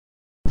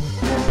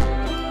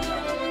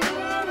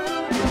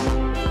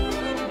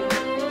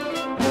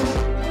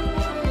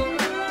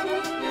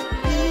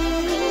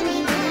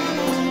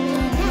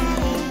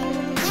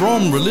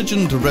From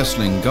religion to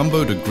wrestling,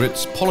 gumbo to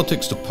grits,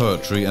 politics to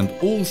poetry, and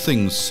all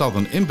things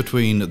Southern in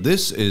between,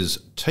 this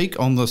is Take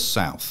on the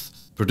South.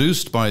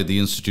 Produced by the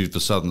Institute for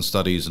Southern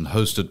Studies and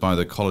hosted by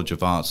the College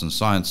of Arts and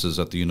Sciences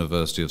at the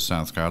University of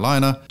South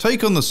Carolina,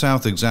 Take on the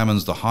South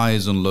examines the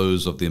highs and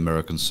lows of the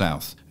American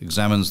South,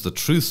 examines the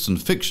truths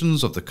and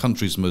fictions of the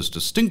country's most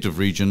distinctive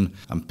region,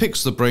 and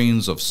picks the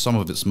brains of some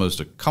of its most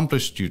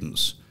accomplished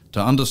students.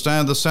 To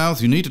understand the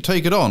South, you need to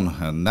take it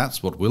on, and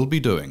that's what we'll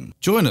be doing.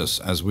 Join us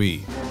as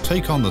we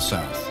take on the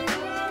South.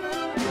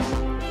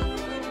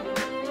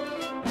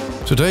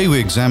 Today we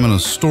examine a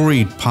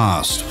storied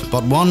past,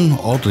 but one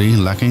oddly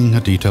lacking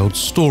a detailed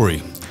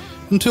story.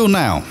 Until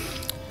now.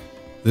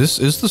 This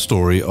is the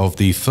story of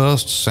the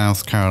 1st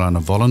South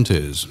Carolina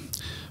Volunteers.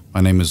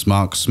 My name is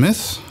Mark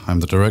Smith. I'm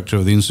the Director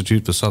of the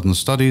Institute for Southern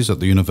Studies at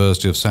the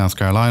University of South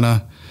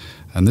Carolina,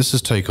 and this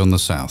is Take on the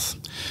South.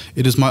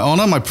 It is my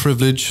honor, my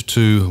privilege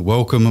to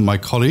welcome my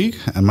colleague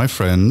and my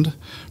friend,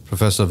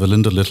 Professor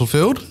Valinda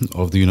Littlefield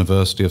of the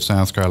University of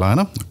South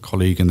Carolina, a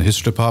colleague in the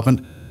History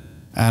Department.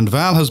 And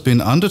Val has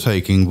been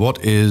undertaking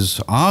what is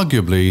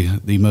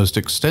arguably the most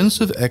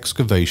extensive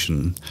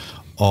excavation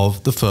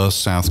of the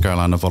 1st South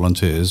Carolina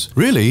Volunteers,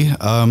 really,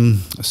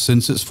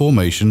 since its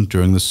formation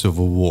during the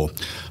Civil War.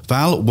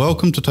 Val,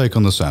 welcome to Take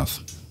on the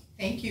South.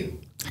 Thank you.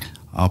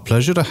 Our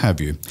pleasure to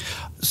have you.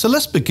 So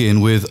let's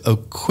begin with a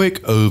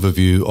quick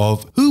overview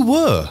of who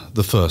were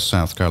the 1st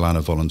South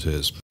Carolina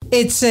Volunteers.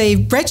 It's a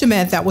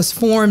regiment that was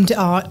formed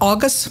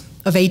August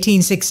of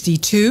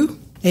 1862.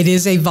 It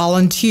is a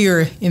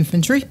volunteer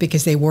infantry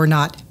because they were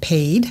not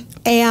paid.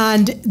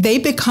 And they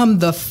become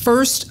the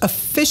first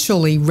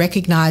officially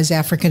recognized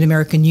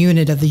African-American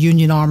unit of the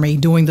Union Army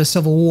during the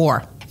Civil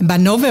War. And by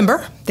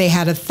November, they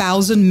had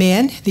 1,000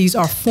 men. These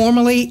are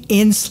formerly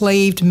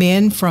enslaved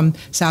men from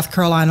South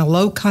Carolina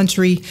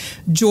Lowcountry,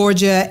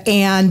 Georgia,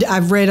 and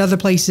I've read other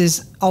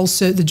places,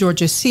 also the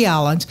Georgia Sea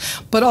Islands,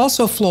 but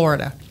also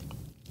Florida.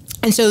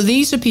 And so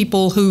these are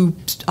people who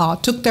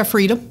took their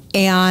freedom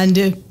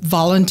and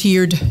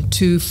volunteered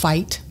to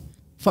fight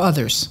for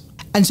others.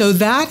 And so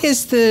that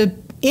is the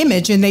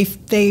image, and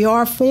they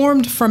are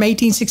formed from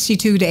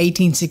 1862 to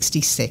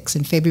 1866.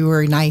 And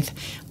February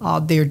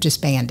 9th, they're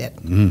disbanded.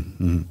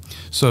 Mm-hmm.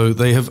 So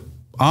they have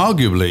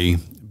arguably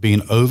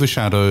been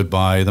overshadowed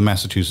by the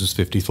Massachusetts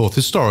 54th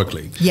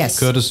historically. Yes.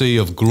 Courtesy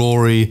of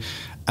glory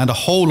and a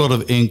whole lot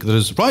of ink that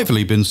has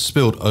rightfully been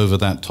spilt over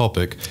that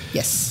topic.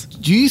 Yes.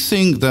 Do you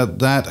think that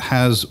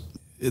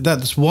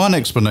that's one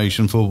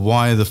explanation for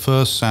why the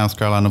 1st South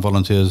Carolina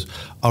Volunteers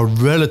are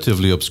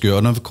relatively obscure?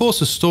 And of course,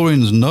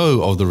 historians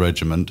know of the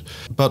regiment,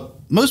 but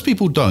most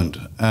people don't.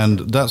 And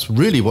that's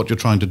really what you're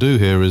trying to do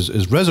here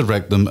is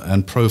resurrect them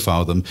and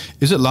profile them.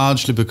 Is it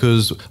largely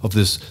because of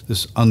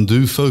this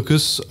undue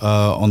focus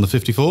on the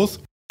 54th?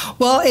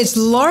 Well, it's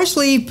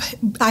largely,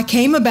 I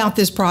came about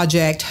this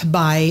project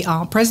by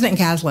President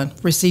Caslin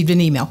received an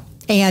email.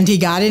 And he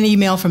got an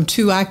email from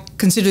two, I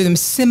consider them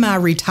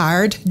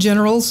semi-retired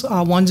generals.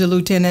 One's a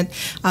lieutenant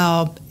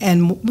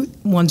and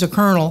one's a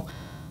colonel.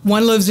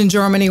 One lives in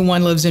Germany,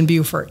 one lives in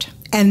Beaufort.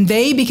 And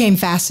they became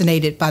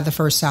fascinated by the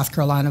 1st South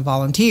Carolina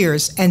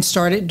Volunteers and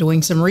started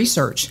doing some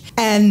research.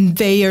 And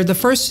they are the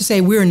first to say,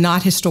 we're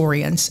not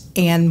historians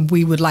and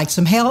we would like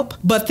some help.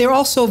 But they're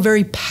also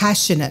very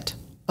passionate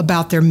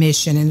about their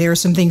mission, and there are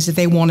some things that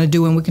they want to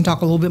do, and we can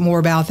talk a little bit more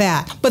about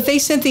that. But they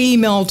sent the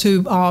email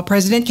to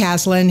President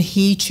Caslin.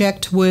 He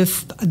checked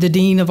with the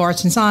Dean of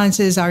Arts and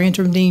Sciences, our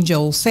interim dean,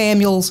 Joel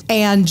Samuels,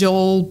 and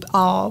Joel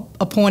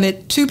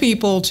appointed 2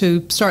 people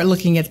to start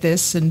looking at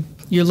this, and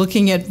you're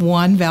looking at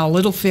one, Val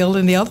Littlefield,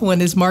 and the other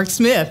one is Mark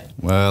Smith.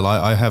 Well,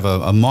 I have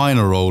a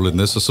minor role in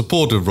this, a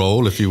supportive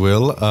role, if you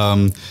will,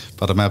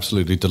 but I'm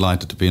absolutely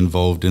delighted to be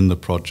involved in the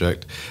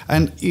project.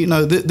 And, you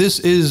know, this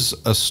is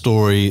a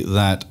story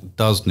that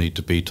does need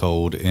to be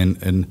told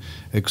in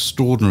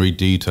extraordinary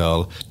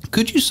detail.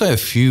 Could you say a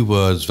few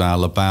words,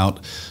 Val, about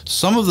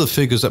some of the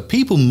figures that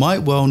people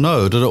might well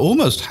know, that are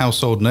almost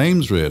household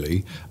names,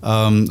 really,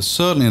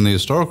 certainly in the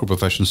historical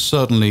profession,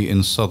 certainly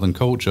in Southern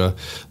culture,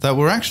 that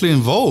were actually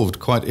involved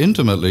quite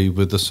intimately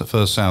with the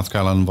 1st South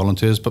Carolina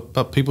Volunteers,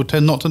 but people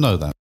tend not to know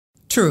that?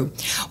 True.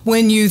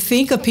 When you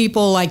think of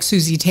people like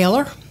Susie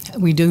Taylor,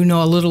 we do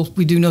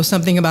know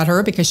something about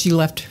her because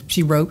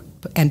she wrote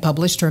and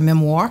published her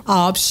memoir.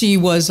 She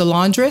was a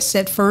laundress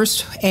at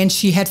first, and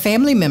she had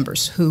family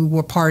members who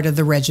were part of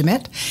the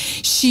regiment.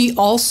 She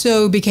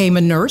also became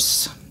a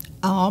nurse,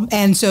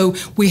 and so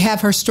we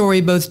have her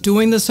story both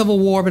during the Civil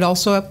War, but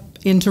also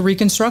into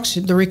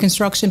Reconstruction, the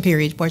Reconstruction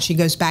period, where she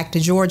goes back to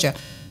Georgia.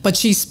 But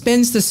she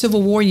spends the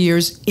Civil War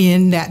years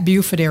in that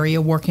Beaufort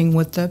area working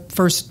with the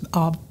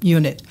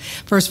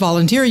 1st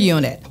Volunteer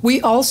Unit.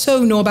 We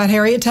also know about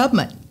Harriet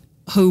Tubman,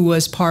 who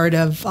was part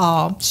of,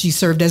 she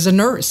served as a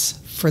nurse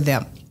for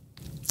them.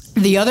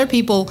 The other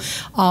people,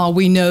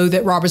 we know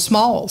that Robert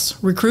Smalls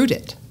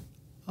recruited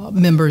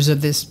members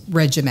of this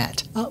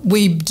regiment.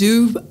 We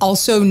do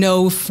also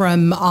know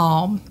from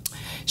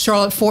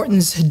Charlotte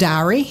Fortin's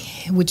diary,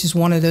 which is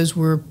one of those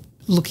we're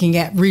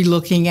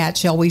relooking at,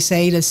 shall we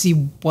say, to see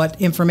what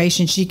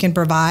information she can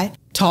provide.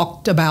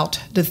 talked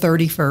about the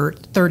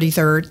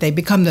 33rd. They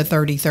become the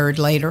 33rd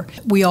later.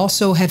 We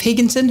also have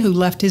Higginson, who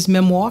left his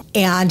memoir,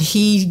 and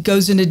he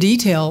goes into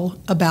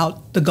detail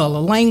about the Gullah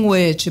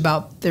language,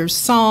 about their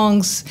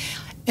songs,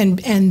 and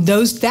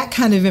that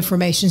kind of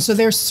information. So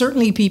there's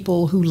certainly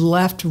people who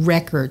left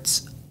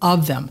records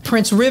of them.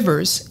 Prince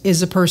Rivers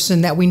is a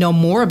person that we know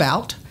more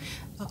about,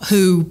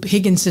 who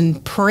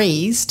Higginson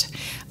praised,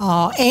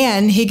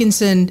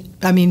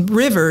 and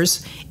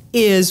Rivers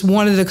is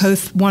one of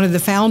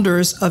the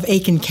founders of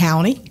Aiken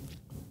County.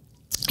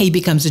 He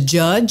becomes a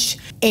judge,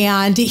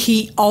 and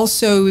he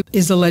also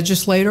is a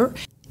legislator.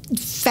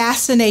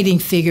 Fascinating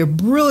figure,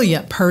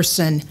 brilliant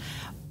person.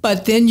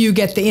 But then you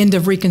get the end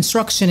of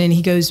Reconstruction, and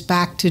he goes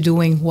back to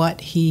doing what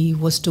he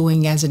was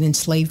doing as an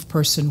enslaved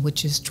person,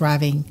 which is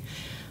driving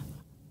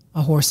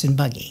a horse and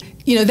buggy.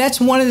 That's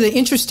one of the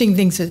interesting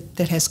things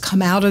that has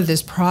come out of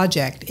this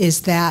project,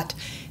 is that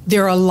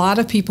there are a lot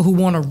of people who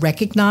want to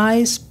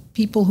recognize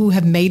people who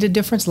have made a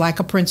difference, like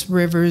a Prince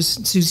Rivers,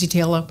 Susie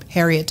Taylor,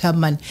 Harriet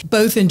Tubman,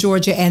 both in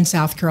Georgia and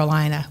South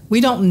Carolina. We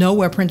don't know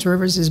where Prince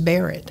Rivers is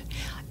buried.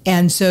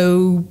 And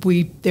so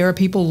there are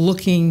people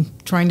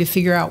trying to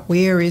figure out,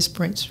 where is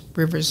Prince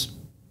Rivers'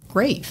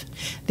 grave?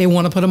 They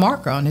want to put a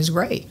marker on his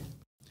grave.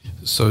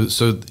 So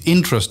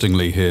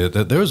interestingly here,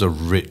 that there is a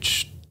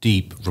rich,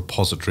 deep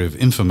repository of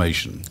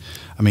information.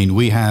 I mean,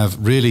 we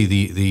have really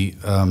the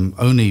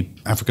only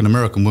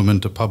African-American woman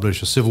to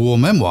publish a Civil War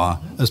memoir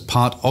as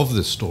part of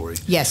this story.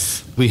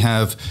 Yes. We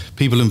have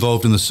people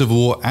involved in the Civil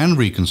War and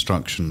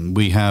Reconstruction.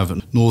 We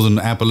have Northern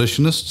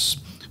abolitionists.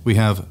 We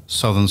have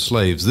Southern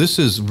slaves. This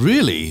is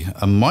really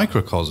a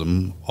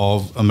microcosm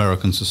of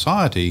American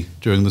society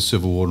during the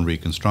Civil War and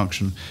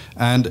Reconstruction.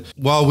 And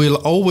while we'll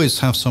always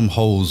have some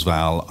holes,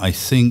 Val, I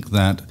think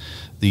that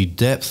the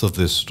depth of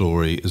this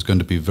story is going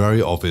to be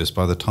very obvious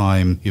by the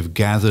time you've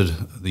gathered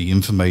the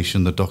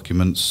information, the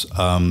documents,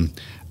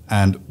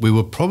 and we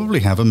will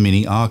probably have a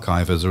mini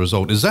archive as a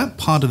result. Is that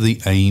part of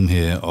the aim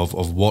here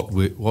of what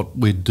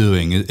we're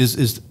doing?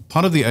 Is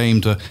part of the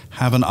aim to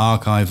have an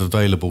archive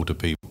available to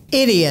people?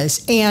 It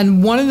is.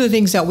 And one of the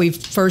things that we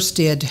first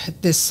did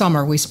this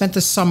summer, we spent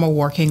the summer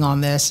working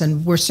on this,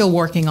 and we're still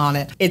working on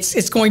it.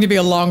 It's going to be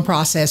a long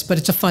process, but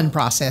it's a fun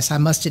process, I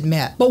must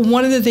admit. But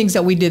one of the things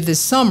that we did this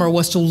summer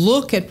was to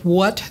look at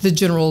what the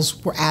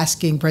generals were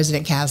asking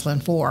President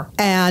Caslin for.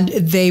 And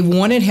they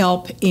wanted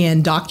help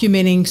in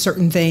documenting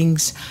certain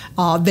things.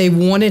 They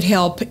wanted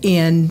help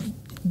in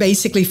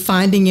basically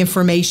finding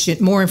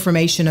more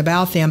information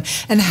about them,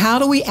 and how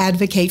do we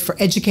advocate for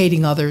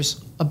educating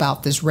others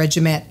about this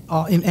regiment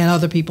and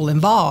other people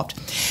involved.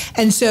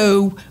 And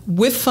so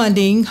with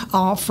funding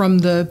from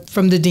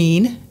the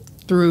dean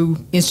through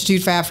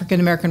Institute for African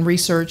American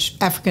Research,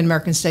 African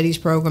American Studies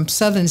Program,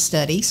 Southern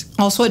Studies,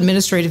 also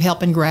administrative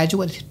help and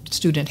graduate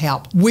student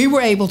help, we were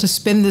able to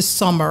spend this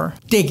summer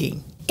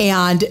digging.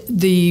 And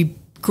the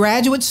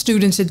graduate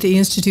students at the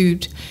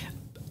Institute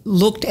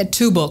looked at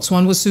two books.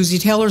 One was Susie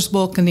Taylor's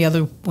book, and the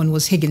other one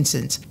was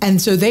Higginson's. And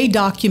so they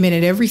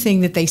documented everything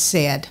that they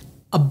said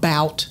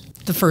about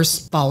the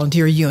 1st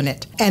Volunteer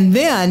Unit. And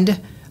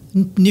then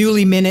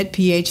newly minute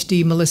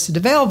PhD Melissa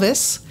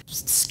DeVelvis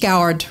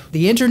scoured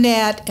the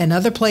internet and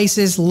other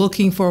places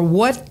looking for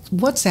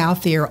what's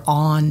out there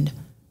on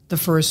the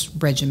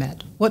 1st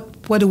Regiment.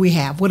 What do we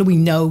have? What do we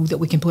know that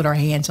we can put our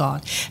hands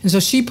on? And so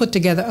she put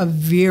together a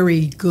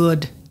very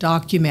good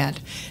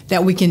document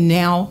that we can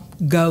now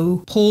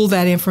go pull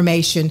that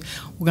information.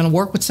 We're going to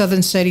work with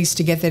Southern Studies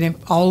to get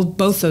that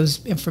both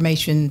those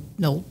information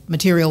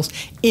materials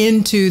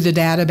into the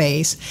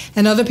database,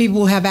 and other people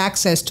will have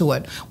access to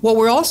it. What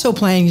we're also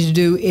planning to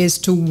do is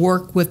to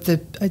work with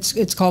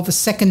it's called the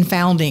Second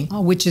Founding,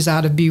 which is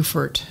out of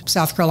Beaufort,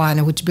 South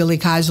Carolina, which Billy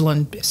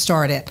Kaiserlin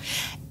started.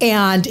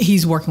 And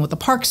he's working with the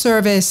Park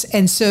Service.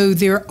 And so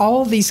there are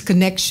all these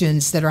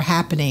connections that are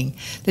happening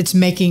that's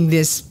making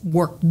this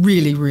work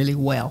really, really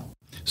well.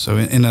 So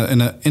in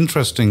an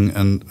interesting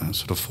and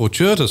sort of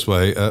fortuitous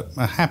way,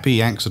 a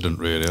happy accident,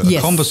 really. A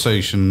Yes.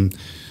 conversation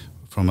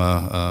from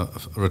a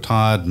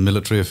retired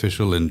military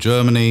official in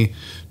Germany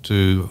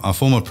to our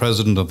former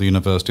president of the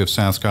University of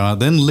South Carolina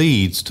then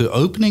leads to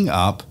opening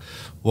up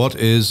what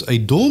is a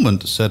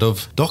dormant set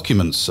of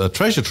documents, a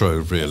treasure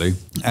trove, really.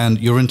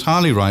 And you're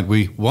entirely right.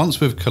 Once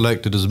we've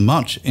collected as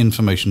much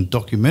information,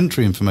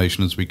 documentary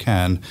information as we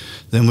can,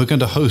 then we're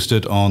going to host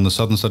it on the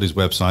Southern Studies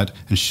website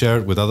and share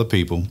it with other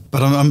people.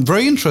 But I'm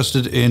very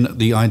interested in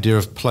the idea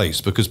of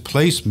place, because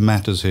place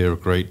matters here a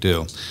great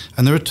deal.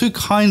 And there are two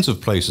kinds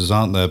of places,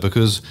 aren't there?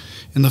 Because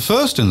in the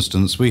first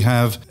instance, we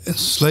have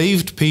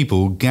enslaved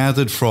people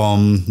gathered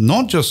from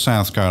not just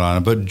South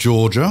Carolina, but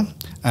Georgia,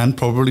 and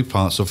probably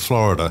parts of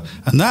Florida.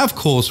 And that, of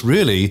course,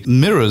 really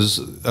mirrors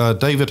General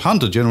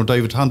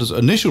David Hunter's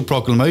initial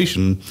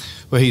proclamation,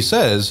 where he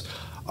says,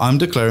 I'm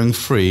declaring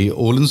free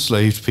all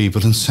enslaved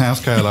people in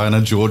South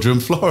Carolina, Georgia,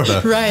 and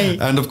Florida. Right.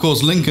 And, of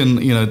course, Lincoln,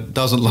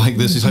 doesn't like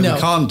this. He's like, No. we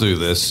can't do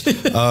this.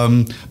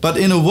 But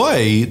in a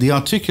way, the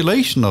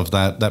articulation of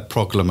that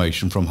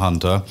proclamation from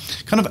Hunter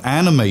kind of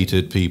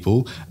animated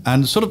people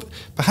and sort of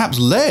perhaps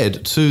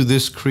led to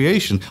this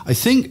creation. I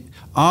think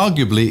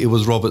arguably it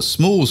was Robert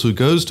Smalls who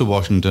goes to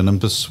Washington and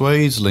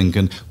persuades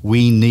Lincoln,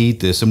 we need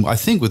this. And I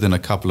think within a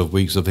couple of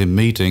weeks of him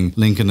meeting,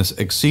 Lincoln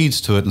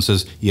accedes to it and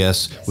says,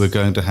 yes, we're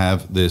going to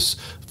have this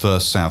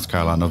 1st South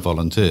Carolina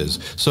Volunteers.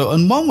 So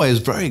in one way, it's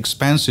very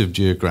expansive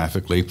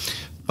geographically,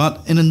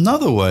 but in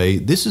another way,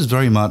 this is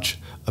very much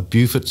a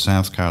Beaufort,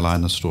 South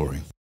Carolina story.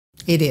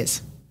 It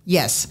is.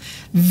 Yes,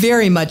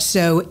 very much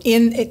so.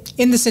 In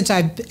the sense,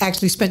 I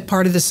actually spent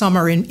part of the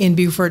summer in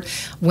Beaufort,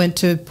 went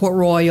to Port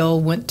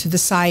Royal, went to the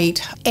site,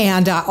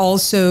 and I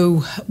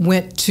also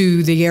went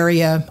to the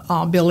area.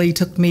 Billy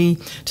took me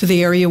to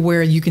the area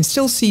where you can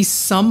still see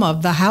some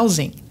of the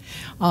housing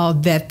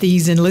that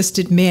these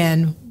enlisted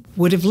men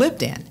would have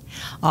lived in.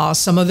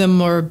 Some of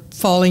them are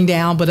falling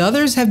down, but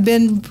others have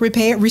been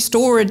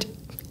restored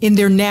in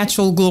their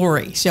natural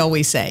glory, shall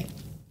we say.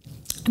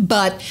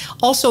 But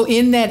also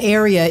in that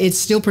area, it's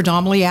still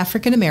predominantly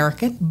African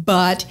American,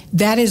 but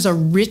that is a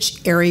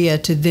rich area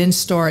to then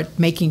start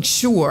making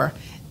sure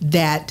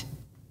that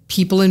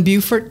people in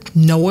Beaufort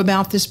know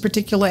about this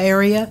particular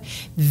area,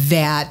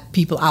 that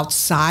people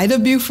outside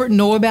of Beaufort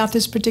know about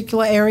this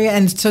particular area.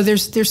 And so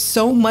there's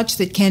so much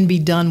that can be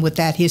done with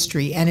that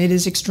history, and it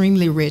is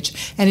extremely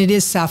rich, and it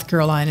is South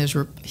Carolina's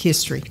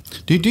history.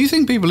 Do you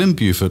think people in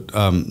Beaufort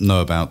know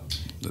about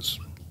this?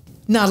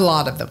 Not a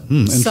lot of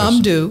them.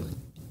 Some do.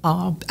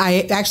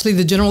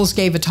 The generals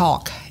gave a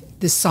talk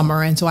this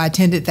summer, and so I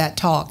attended that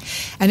talk,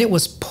 and it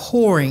was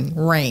pouring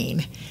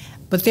rain.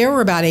 But there were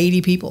about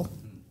 80 people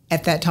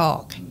at that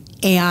talk,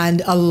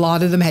 and a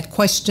lot of them had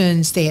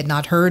questions. They had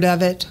not heard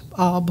of it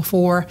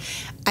before.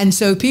 And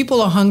so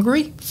people are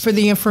hungry for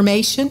the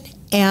information,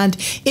 and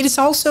it is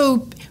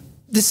also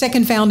the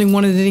second founding.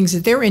 One of the things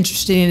that they're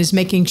interested in is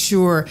making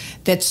sure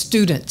that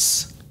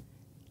students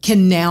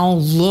can now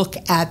look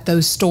at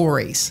those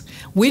stories.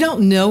 We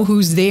don't know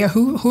who's there,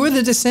 who are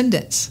the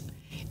descendants,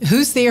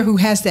 who's there who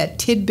has that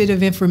tidbit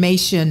of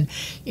information,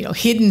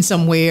 hidden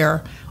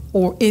somewhere,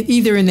 or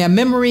either in their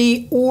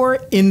memory or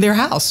in their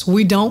house.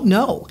 We don't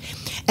know.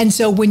 And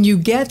so when you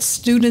get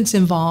students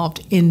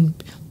involved in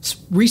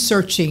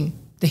researching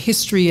the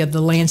history of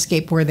the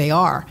landscape where they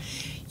are,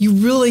 you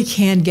really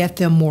can get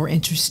them more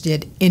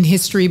interested in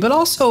history, but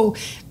also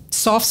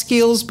soft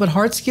skills, but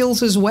hard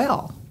skills as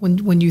well,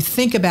 when you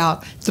think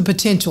about the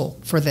potential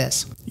for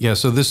this. Yeah,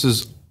 so this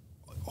is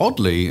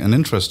oddly and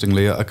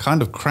interestingly a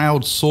kind of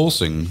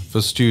crowdsourcing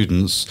for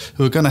students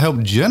who are going to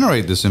help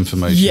generate this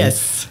information.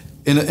 Yes.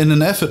 In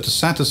an effort to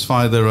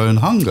satisfy their own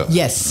hunger.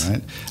 Yes.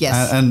 Right?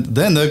 Yes. And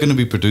then they're going to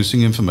be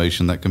producing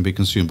information that can be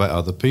consumed by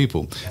other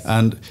people.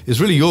 And it's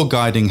really your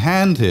guiding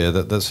hand here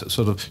that's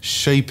sort of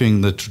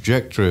shaping the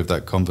trajectory of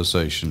that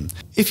conversation.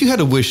 If you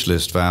had a wish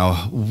list, Val,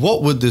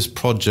 what would this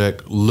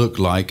project look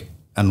like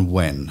and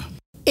when?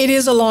 It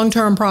is a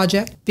long-term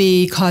project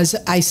because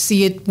I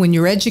see it when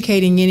you're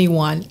educating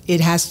anyone,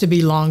 it has to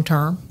be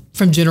long-term,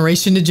 from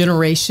generation to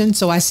generation.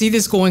 So I see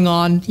this going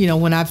on,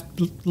 when I've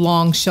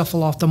long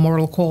shuffled off the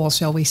mortal coil,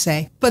 shall we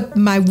say. But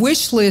my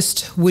wish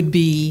list would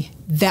be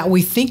that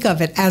we think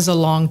of it as a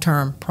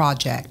long-term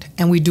project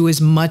and we do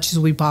as much as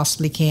we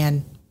possibly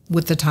can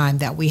with the time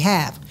that we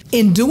have.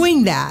 In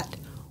doing that,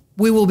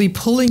 we will be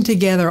pulling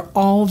together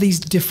all these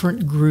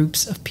different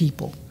groups of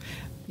people.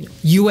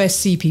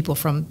 USC people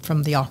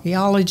from the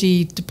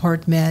archaeology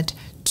department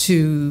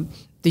to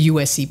the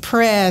USC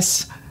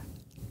Press,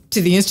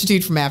 to the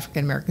Institute for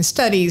African American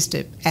Studies,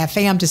 to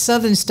AFAM, to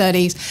Southern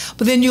Studies.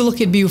 But then you look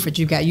at Beaufort,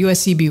 you've got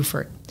USC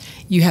Beaufort.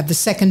 You have the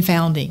second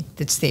founding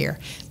that's there.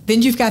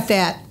 Then you've got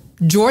that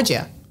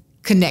Georgia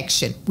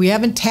connection. We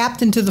haven't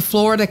tapped into the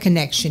Florida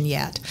connection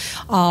yet.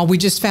 We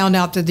just found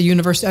out that the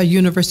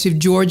University of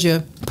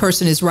Georgia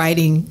person is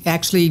writing,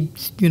 actually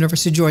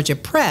University of Georgia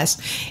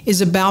Press, is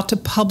about to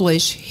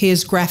publish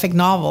his graphic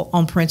novel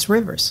on Prince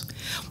Rivers.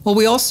 Well,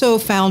 we also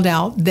found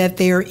out that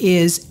there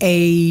is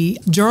a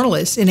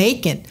journalist in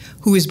Aiken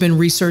who has been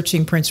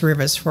researching Prince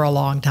Rivers for a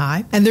long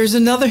time. And there's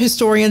another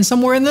historian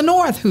somewhere in the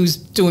north who's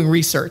doing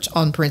research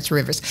on Prince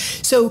Rivers.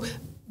 So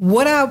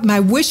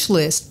my wish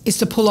list is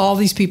to pull all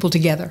these people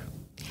together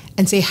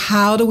and say,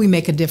 how do we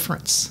make a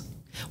difference?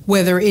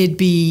 Whether it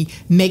be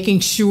making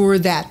sure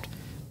that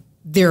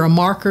there are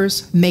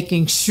markers,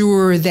 making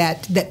sure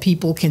that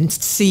people can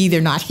see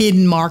they're not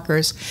hidden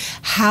markers.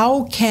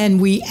 How can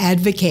we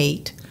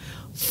advocate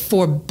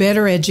for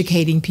better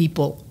educating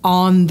people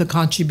on the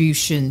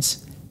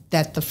contributions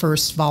that the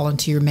first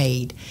volunteer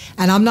made?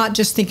 And I'm not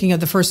just thinking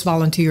of the first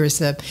volunteer as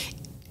the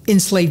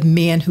enslaved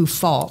men who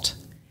fought.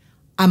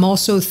 I'm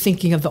also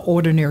thinking of the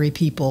ordinary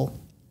people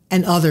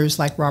and others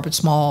like Robert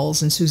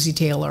Smalls and Susie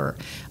Taylor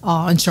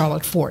and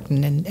Charlotte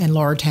Fortin and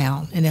Laura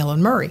Town and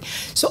Ellen Murray.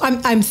 So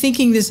I'm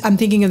thinking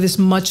of this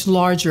much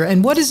larger.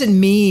 And what does it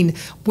mean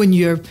when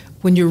you're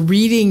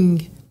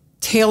reading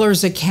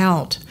Taylor's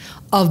account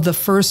of the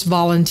first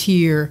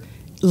volunteer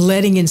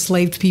letting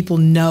enslaved people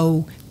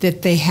know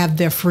that they have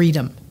their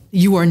freedom?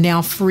 You are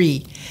now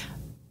free.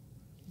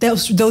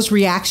 Those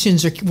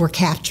reactions were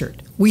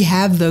captured. We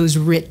have those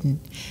written.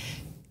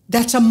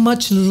 That's a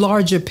much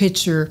larger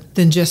picture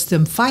than just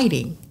them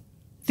fighting.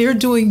 They're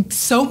doing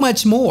so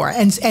much more.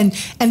 And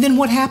then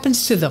what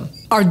happens to them?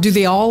 Or do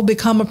they all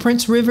become a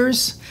Prince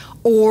Rivers?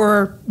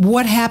 Or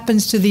what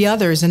happens to the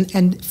others?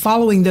 And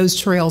following those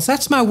trails,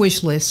 that's my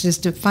wish list, is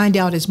to find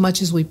out as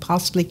much as we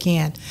possibly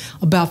can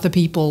about the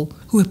people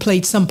who have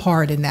played some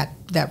part in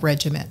that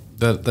regiment.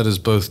 That is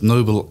both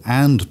noble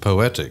and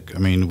poetic. I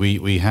mean,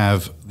 we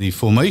have the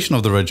formation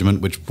of the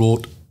regiment, which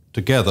brought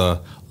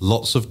together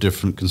lots of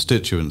different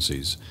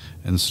constituencies: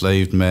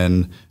 enslaved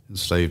men,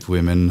 enslaved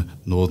women,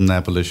 northern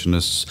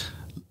abolitionists,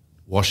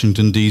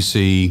 Washington,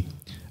 D.C.,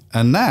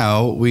 and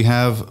now we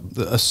have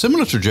a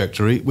similar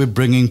trajectory. We're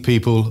bringing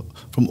people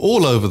from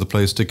all over the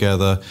place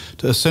together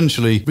to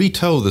essentially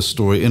retell this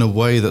story in a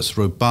way that's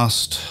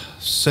robust,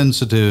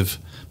 sensitive,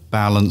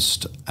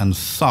 balanced, and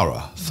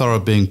thorough. Thorough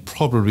being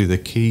probably the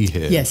key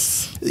here.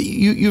 Yes.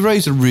 You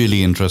raise a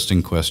really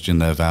interesting question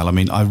there, Val. I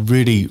mean, I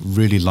really,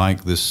 really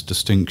like this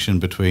distinction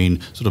between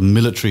sort of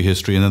military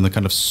history and then the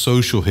kind of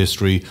social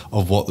history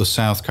of what the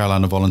South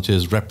Carolina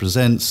Volunteers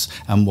represents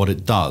and what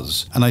it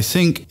does. And I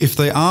think if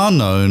they are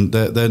known,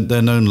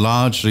 they're known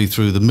largely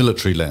through the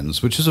military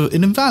lens, which is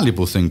an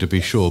invaluable thing to be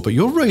sure. But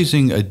you're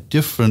raising a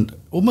different,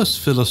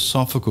 almost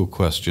philosophical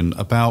question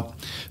about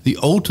the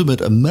ultimate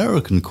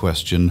American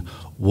question: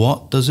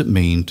 what does it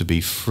mean to be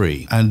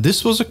free? And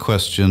this was a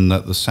question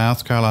that the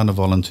South Carolina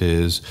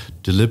Volunteers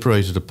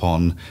deliberated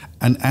upon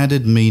and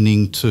added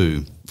meaning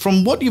to.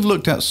 From what you've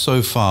looked at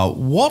so far,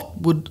 what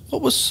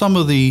were some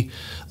of the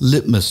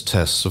litmus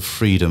tests of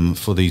freedom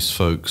for these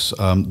folks?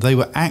 They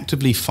were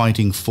actively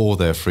fighting for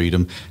their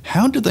freedom.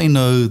 How did they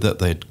know that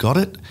they'd got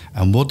it,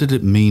 and what did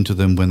it mean to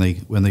them when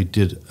they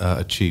did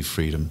achieve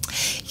freedom?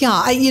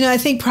 Yeah, I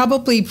think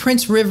probably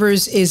Prince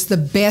Rivers is the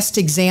best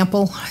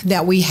example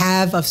that we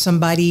have of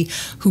somebody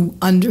who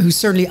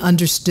certainly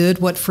understood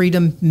what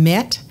freedom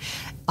meant.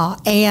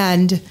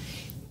 And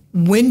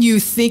when you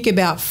think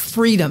about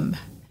freedom,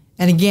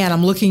 and again,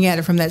 I'm looking at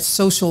it from that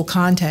social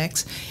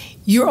context,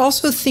 you're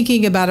also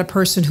thinking about a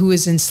person who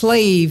is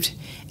enslaved.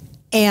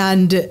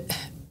 And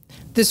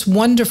this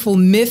wonderful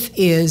myth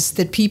is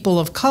that people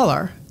of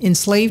color,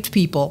 enslaved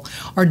people,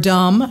 are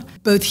dumb.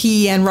 Both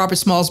he and Robert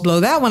Smalls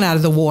blow that one out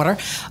of the water,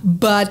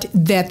 but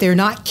that they're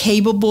not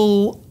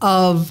capable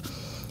of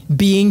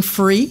being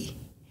free.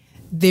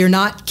 They're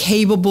not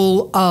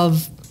capable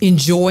of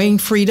enjoying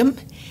freedom.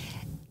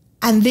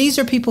 And these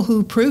are people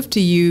who prove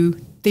to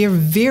you they're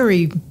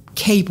very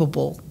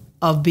capable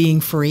of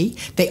being free.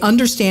 They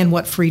understand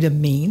what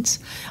freedom means.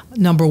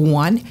 Number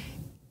one,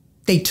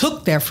 they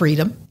took their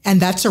freedom,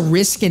 and that's a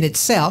risk in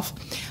itself.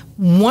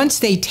 Once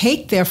they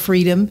take their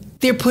freedom,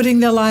 they're putting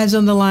their lives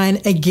on the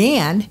line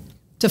again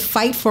to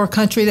fight for a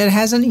country that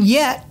hasn't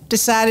yet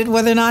decided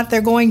whether or not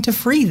they're going to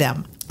free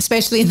them,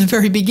 especially in the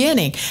very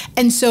beginning.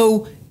 And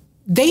so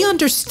they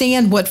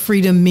understand what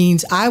freedom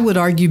means, I would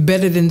argue,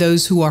 better than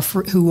those who are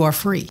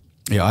free.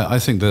 Yeah, I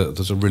think that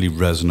there's a really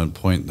resonant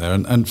point there.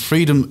 And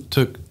freedom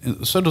took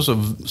so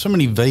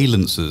many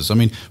valences. I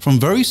mean, from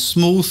very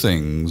small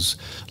things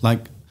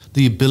like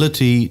the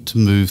ability to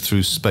move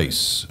through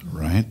space,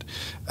 right?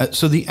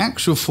 So the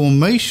actual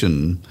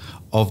formation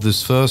of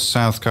this first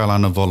South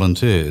Carolina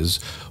Volunteers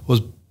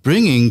was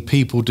bringing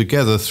people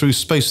together through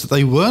space that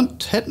they weren't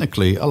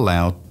technically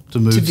allowed to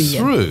move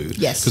through.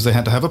 Yes. Because they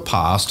had to have a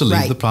pass to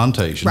leave the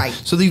plantation. Right.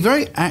 So the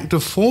very act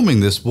of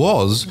forming this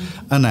was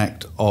an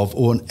act of,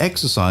 or an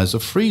exercise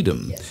of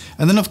freedom. Yes.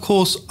 And then, of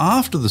course,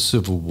 after the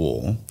Civil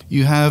War,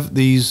 you have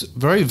these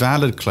very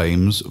valid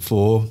claims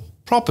for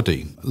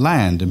property,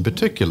 land in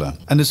particular.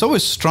 And it's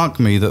always struck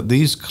me that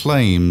these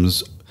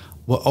claims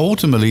were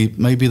ultimately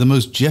maybe the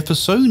most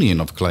Jeffersonian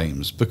of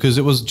claims, because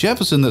it was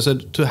Jefferson that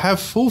said to have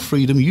full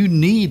freedom, you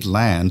need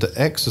land to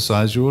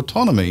exercise your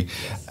autonomy.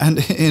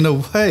 And in a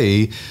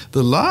way,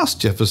 the last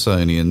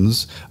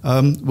Jeffersonians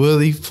were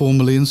the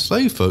formerly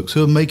enslaved folks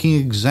who are making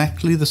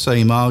exactly the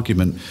same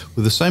argument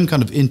with the same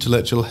kind of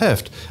intellectual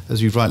heft.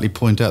 As you rightly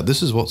point out,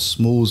 this is what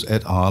Smalls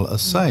et al. Are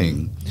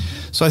saying.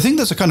 So I think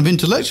there's a kind of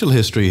intellectual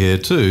history here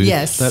too.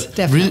 Yes, that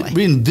definitely.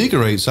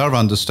 Reinvigorates our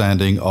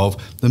understanding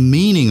of the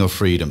meaning of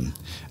freedom.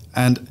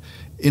 And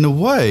in a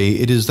way,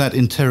 it is that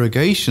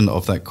interrogation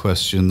of that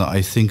question that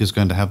I think is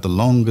going to have the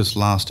longest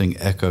lasting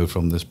echo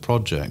from this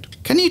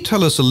project. Can you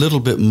tell us a little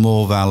bit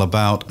more, Val,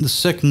 about the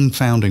second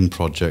founding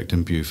project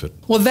in Beaufort?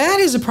 Well, that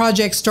is a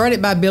project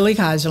started by Billy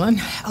Kaiserlin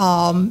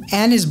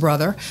and his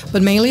brother,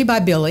 but mainly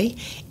by Billy.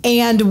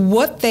 And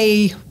what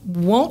they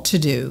want to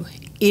do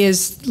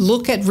is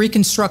look at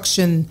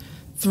Reconstruction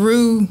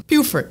through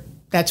Beaufort.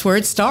 That's where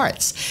it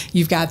starts.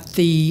 You've got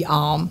the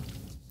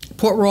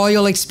Port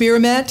Royal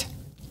experiment.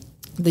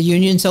 The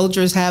Union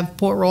soldiers have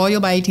Port Royal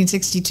by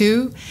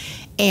 1862,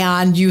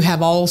 and you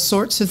have all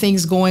sorts of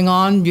things going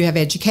on. You have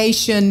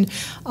education.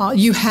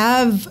 You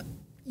have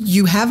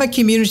a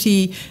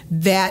community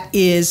that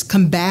is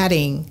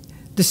combating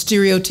the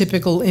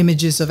stereotypical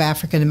images of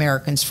African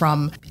Americans,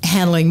 from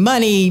handling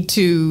money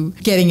to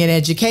getting an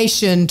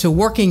education to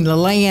working the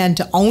land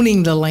to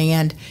owning the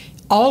land.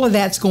 All of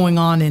that's going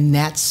on in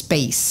that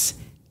space.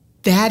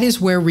 That is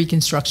where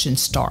Reconstruction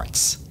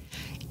starts.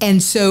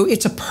 And so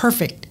it's a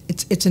perfect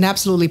It's an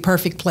absolutely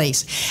perfect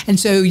place. And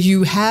so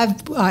you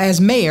have,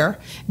 as mayor,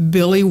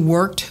 Billy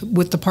worked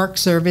with the Park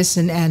Service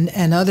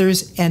and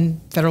others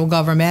and federal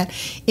government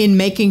in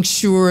making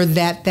sure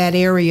that that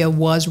area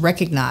was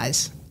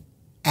recognized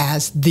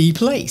as the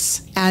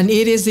place. And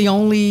it is the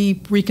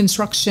only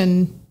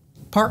Reconstruction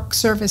Park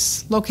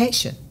Service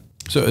location.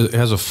 So it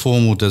has a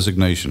formal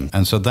designation.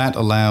 And so that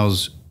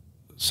allows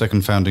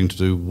Second Founding to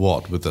do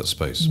what with that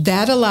space?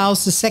 That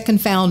allows the Second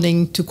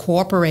Founding to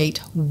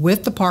cooperate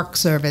with the Park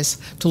Service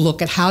to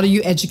look at how do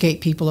you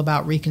educate people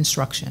about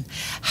Reconstruction?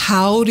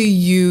 How do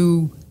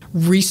you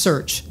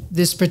research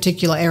this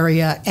particular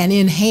area and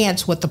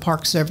enhance what the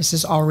Park Service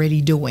is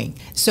already doing?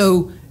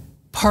 So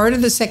part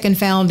of the Second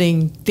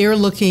Founding, they're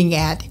looking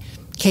at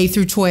K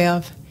through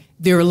 12.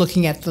 They're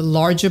looking at the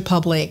larger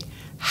public.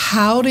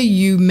 How do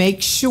you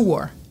make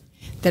sure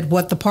that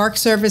what the Park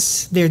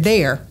Service, they're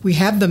there, we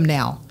have them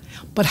now,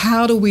 but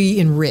how do we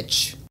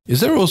enrich?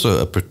 Is there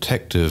also a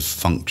protective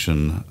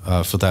function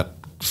for that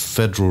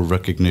federal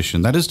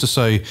recognition? That is to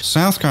say,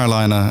 South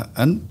Carolina,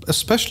 and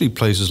especially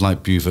places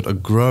like Beaufort, are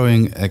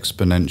growing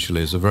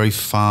exponentially. It's a very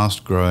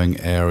fast-growing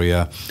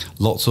area.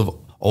 Lots of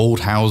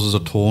old houses are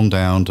torn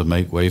down to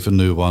make way for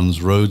new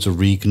ones. Roads are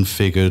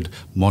reconfigured.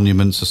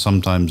 Monuments are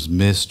sometimes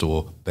missed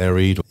or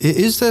buried.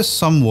 Is there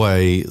some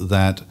way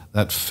that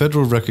that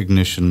federal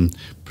recognition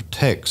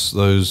protects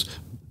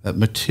that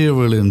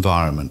material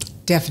environment?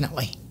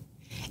 Definitely.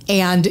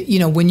 And,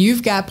 when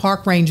you've got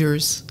park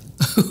rangers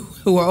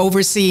who are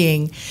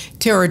overseeing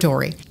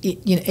territory,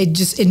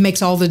 it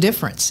makes all the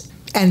difference.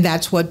 And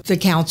that's what the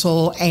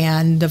council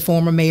and the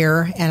former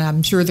mayor, and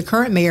I'm sure the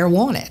current mayor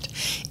wanted,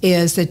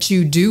 is that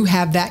you do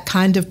have that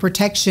kind of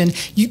protection.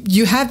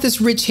 You have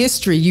this rich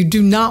history. You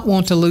do not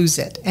want to lose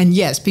it. And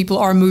yes, people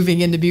are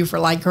moving into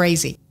Beaufort like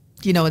crazy.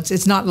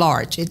 It's not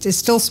large. It's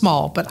still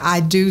small, but I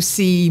do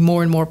see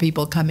more and more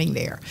people coming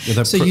there.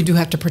 Yeah, so you do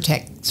have to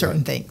protect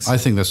certain things. I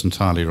think that's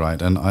entirely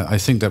right. And I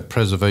think that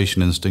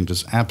preservation instinct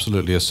is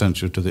absolutely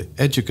essential to the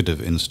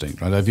educative instinct,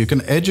 right? If you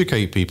can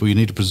educate people, you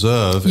need to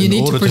preserve in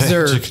order to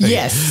educate.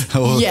 Yes,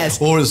 yes.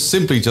 Or it's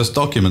simply just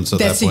documents at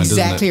that point, That's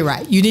exactly isn't it?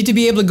 right. You need to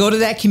be able to go to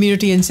that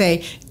community and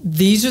say,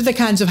 these are the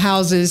kinds of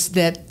houses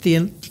that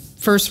the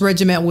First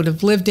Regiment would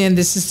have lived in.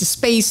 This is the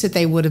space that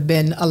they would have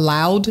been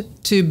allowed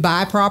to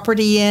buy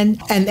property in,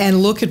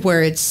 and look at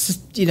where it's,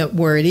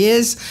 where it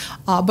is,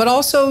 but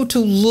also to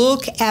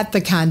look at the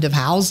kind of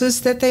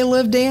houses that they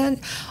lived in,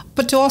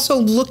 but to also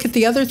look at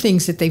the other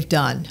things that they've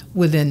done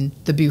within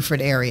the Beaufort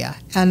area.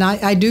 And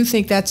I do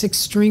think that's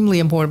extremely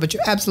important, but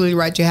you're absolutely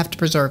right. You have to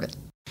preserve it.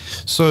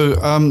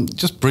 So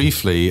just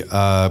briefly,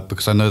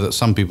 because I know that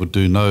some people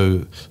do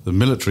know the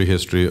military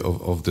history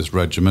of this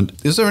regiment,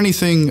 is there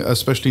anything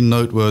especially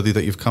noteworthy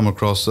that you've come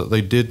across that they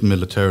did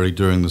militarily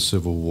during the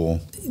Civil War?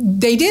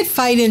 They did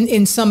fight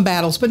in some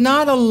battles, but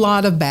not a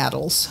lot of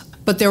battles.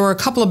 But there were a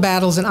couple of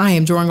battles, and I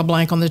am drawing a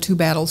blank on the two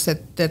battles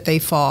that they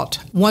fought.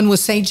 One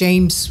was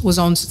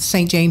on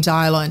St. James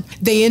Island.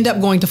 They end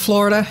up going to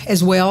Florida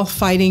as well,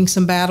 fighting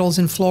some battles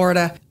in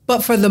Florida.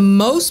 But for the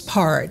most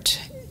part,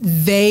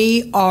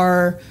 they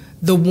are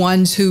the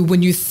ones who,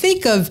 when you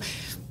think of,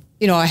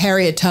 a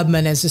Harriet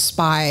Tubman as a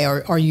spy,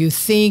 or you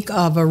think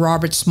of a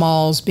Robert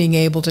Smalls being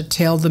able to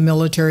tell the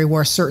military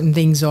where certain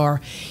things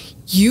are,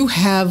 you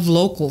have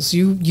locals,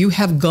 you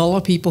have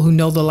Gullah people who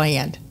know the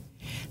land.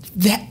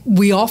 That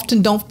we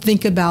often don't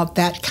think about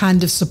that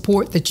kind of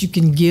support that you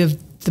can give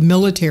the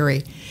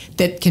military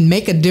that can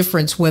make a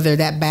difference whether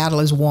that battle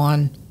is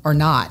won or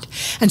not.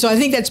 And so I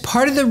think that's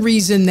part of the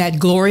reason that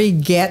Glory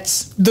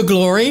gets the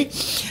glory,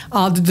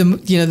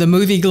 the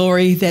movie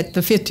Glory, that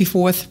the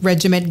 54th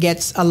Regiment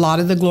gets a lot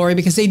of the glory,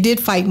 because they did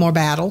fight more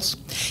battles.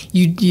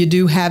 You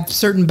do have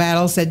certain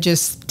battles that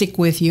just stick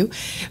with you.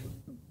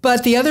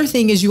 But the other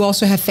thing is you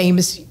also have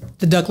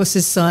the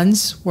Douglas's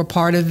sons were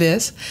part of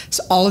this.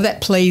 So all of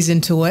that plays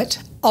into it.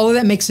 All of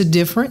that makes a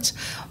difference.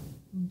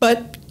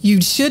 But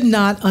you should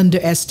not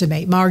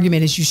underestimate, my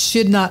argument is you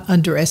should not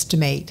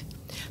underestimate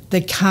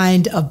the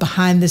kind of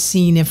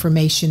behind-the-scene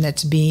information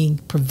that's being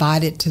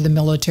provided to the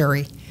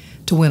military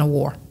to win a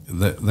war.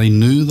 They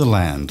knew the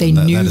land. They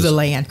knew the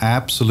land.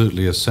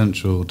 Absolutely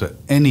essential to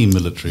any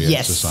military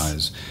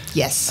exercise.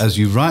 Yes. As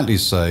you rightly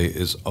say,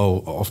 it's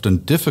often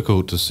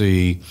difficult to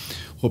see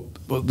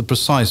what the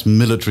precise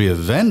military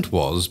event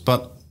was,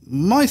 but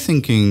my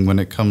thinking when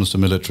it comes to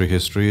military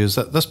history is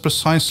that that's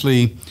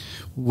precisely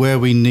where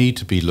we need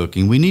to be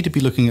looking. We need to be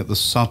looking at the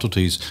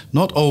subtleties,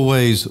 not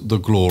always the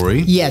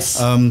glory. Yes.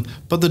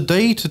 But the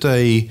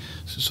day-to-day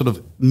sort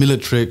of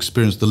military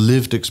experience, the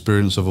lived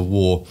experience of a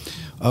war,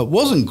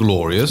 wasn't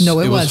glorious. No,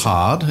 it wasn't. Was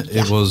hard.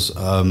 Yeah. It was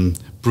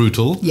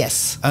brutal.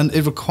 Yes. And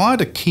it required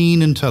a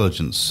keen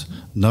intelligence,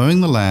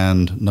 knowing the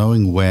land,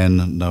 knowing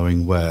when,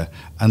 knowing where.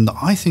 And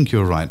I think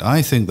you're right.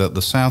 I think that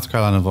the South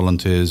Carolina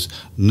Volunteers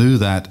knew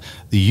that.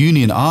 The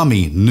Union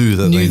Army knew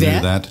that they knew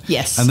that.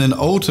 Yes. And then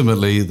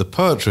ultimately, the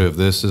poetry of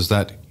this is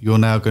that you're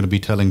now going to be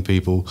telling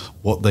people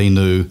what they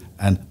knew,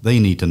 and they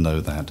need to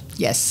know that.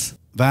 Yes.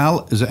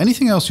 Val, is there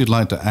anything else you'd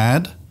like to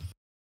add?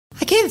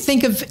 I can't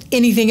think of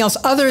anything else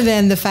other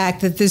than the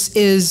fact that this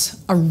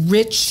is a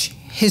rich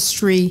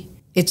history.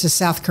 It's a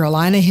South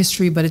Carolina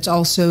history, but it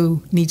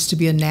also needs to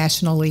be a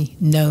nationally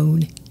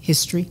known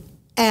history.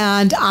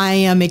 And I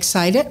am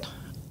excited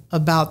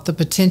about the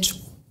potential.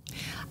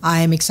 I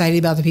am excited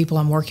about the people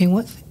I'm working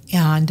with,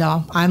 and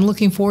I'm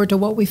looking forward to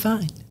what we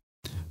find.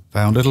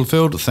 Valinda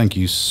Littlefield, thank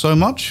you so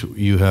much.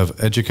 You have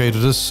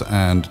educated us,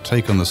 and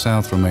Take on the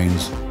South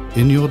remains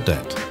in your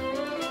debt.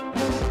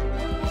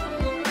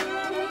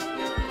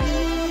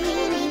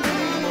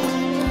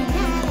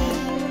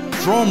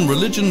 From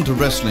religion to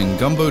wrestling,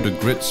 gumbo to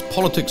grits,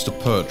 politics to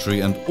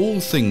poetry, and all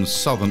things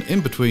Southern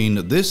in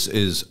between, this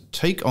is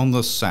Take on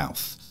the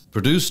South.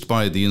 Produced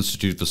by the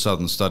Institute for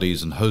Southern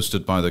Studies and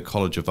hosted by the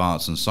College of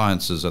Arts and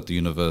Sciences at the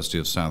University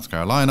of South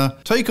Carolina,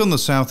 Take on the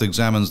South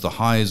examines the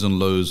highs and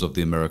lows of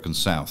the American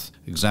South,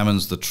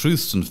 examines the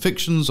truths and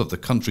fictions of the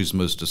country's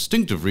most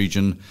distinctive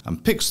region,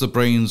 and picks the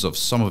brains of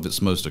some of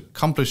its most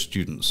accomplished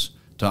students.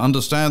 To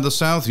understand the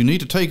South, you need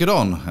to take it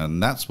on,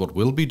 and that's what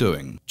we'll be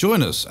doing.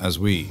 Join us as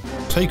we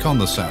take on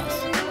the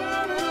South.